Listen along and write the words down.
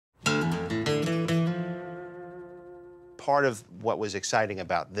part of what was exciting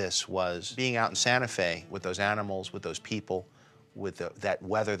about this was being out in Santa Fe with those animals, with those people, with that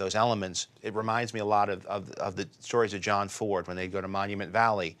weather, those elements. It reminds me a lot of the stories of John Ford when they go to Monument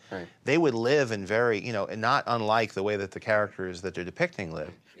Valley. Right. They would live in very, you know, and not unlike the way that the characters that they're depicting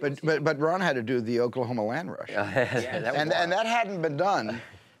live. But Ron had to do the Oklahoma land rush. And that hadn't been done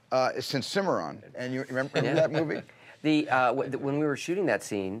since Cimarron. And you remember that movie? When we were shooting that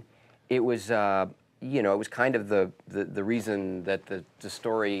scene, it was, you know, it was kind of the reason that the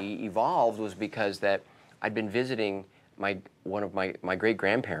story evolved was because that I'd been visiting one of my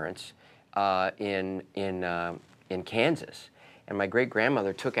great-grandparents in Kansas, and my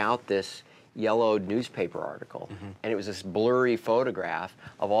great-grandmother took out this yellowed newspaper article, and it was this blurry photograph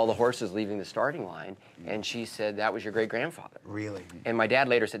of all the horses leaving the starting line, and she said, "That was your great-grandfather." Really? And my dad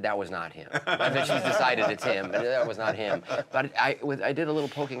later said, "That was not him." And then she's decided it's him, but that was not him. But I did a little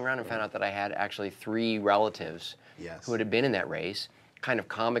poking around and found out that I had actually 3 relatives who had been in that race. Kind of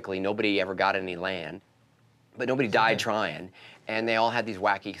comically, nobody ever got any land, but nobody died trying, and they all had these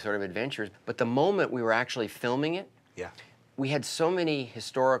wacky sort of adventures. But the moment we were actually filming it, we had so many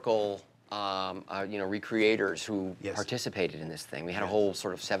historical you know, recreators who participated in this thing. We had a whole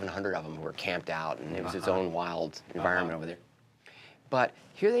sort of 700 of them who were camped out, and it was its own wild environment over there. But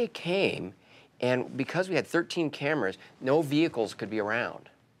here they came, and because we had 13 cameras, no vehicles could be around.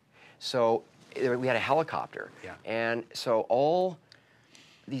 So we had a helicopter, and so all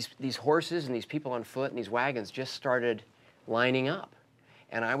these horses and these people on foot and these wagons just started lining up.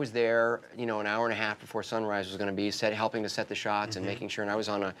 And I was there, you know, an hour and a half before sunrise was going to be, helping to set the shots and making sure. And I was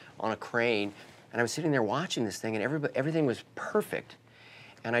on a crane, and I was sitting there watching this thing, and everything was perfect.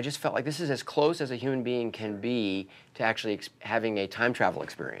 And I just felt like this is as close as a human being can be to actually having a time travel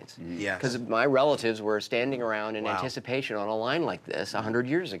experience. Because my relatives were standing around in anticipation on a line like this 100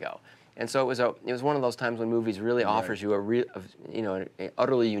 years ago. And so it was one of those times when movies really offers you an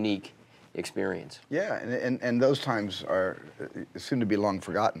utterly unique experience. Yeah, and those times are soon to be long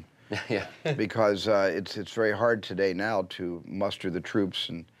forgotten. Because it's very hard today now to muster the troops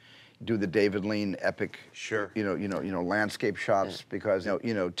and do the David Lean epic, you know, landscape shots. Because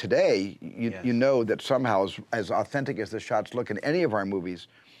you know today you know that somehow as authentic as the shots look in any of our movies,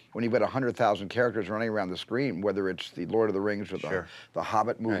 when you've got 100,000 characters running around the screen, whether it's the Lord of the Rings or the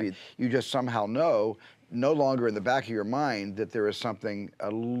Hobbit movie, you just somehow know, no longer in the back of your mind, that there is something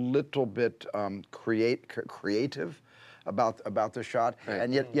a little bit creative about the shot.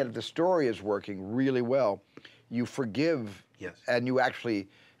 And yet if the story is working really well, you forgive and you actually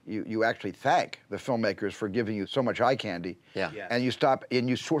thank the filmmakers for giving you so much eye candy. And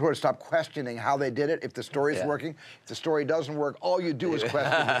you sort of stop questioning how they did it. If the story is working, if the story doesn't work, all you do is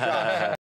question the shot.